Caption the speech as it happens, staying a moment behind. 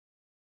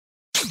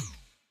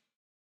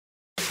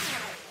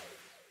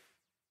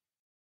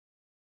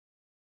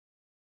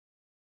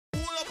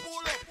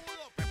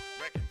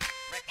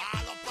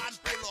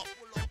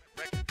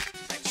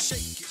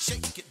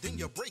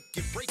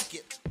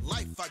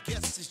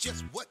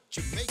just what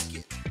you make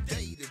it.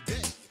 Day to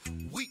day,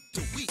 week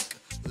to week.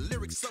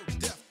 Lyrics so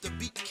deaf the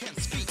beat can't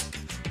speak.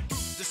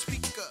 Through the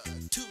speaker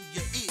to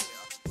your ear.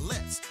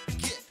 Let's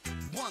get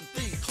one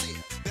thing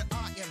clear. That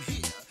I am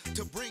here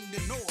to bring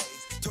the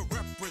noise. To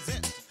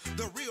represent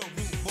the real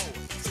rude boy.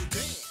 So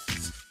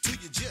dance till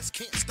you just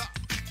can't stop.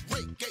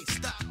 Reggae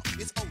style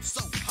is oh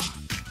so hot.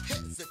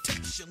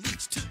 Hesitation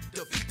leads to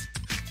defeat.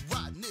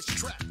 Riding this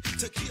track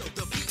to kill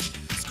the beat.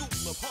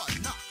 School of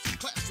hard knocks,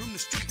 classroom the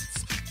streets.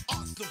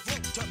 Awesome flow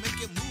to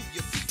make it move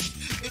your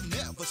feet. It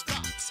never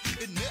stops,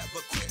 it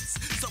never quits.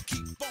 So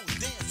keep on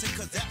dancing,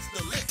 cause that's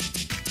the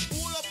lift.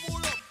 Pull up,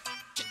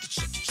 shake it,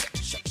 shake it, shake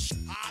it, shake it.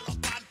 All up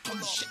and pull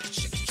up, shake it,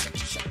 shake it, shake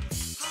it, shake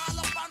it. All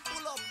up and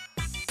pull up.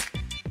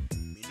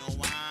 Me no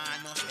want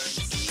no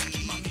fancy.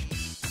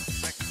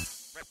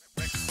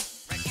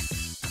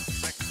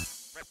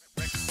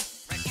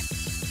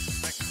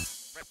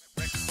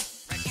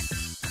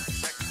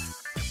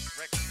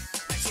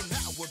 So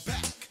now we're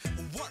back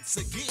once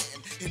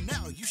again, and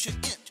now you should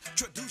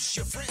introduce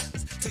your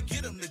friends to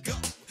get them to go,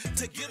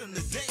 to get them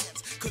to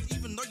dance. Cause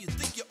even though you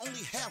think you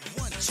only have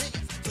one chance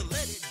to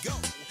let it go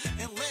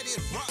and let it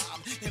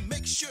rhyme, and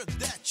make sure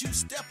that you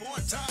step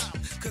on time.